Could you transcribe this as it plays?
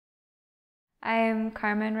I'm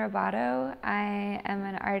Carmen Ribaudo. I am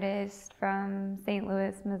an artist from St.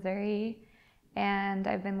 Louis, Missouri, and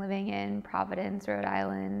I've been living in Providence, Rhode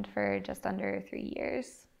Island for just under 3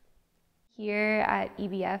 years. Here at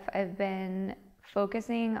EBF, I've been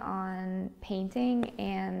focusing on painting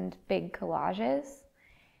and big collages.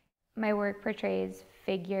 My work portrays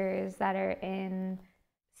figures that are in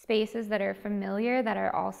spaces that are familiar, that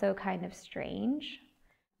are also kind of strange.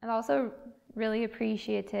 I'm also really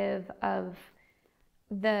appreciative of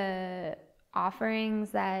the offerings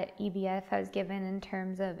that EBF has given in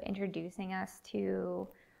terms of introducing us to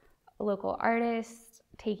local artists,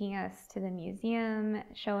 taking us to the museum,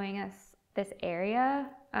 showing us this area,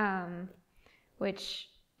 which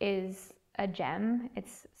is a gem.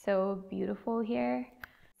 It's so beautiful here.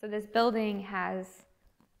 So this building has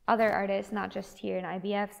other artists, not just here in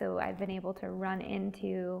IBF, so I've been able to run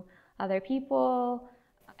into other people.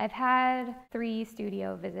 I've had 3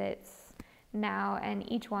 studio visits now,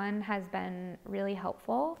 and each one has been really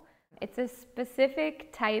helpful. It's a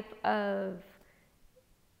specific type of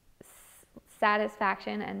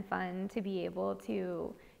satisfaction and fun to be able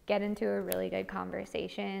to get into a really good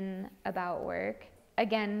conversation about work.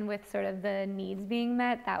 Again, with sort of the needs being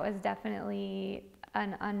met, that was definitely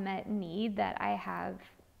an unmet need that I have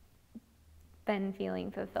been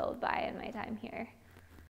feeling fulfilled by in my time here.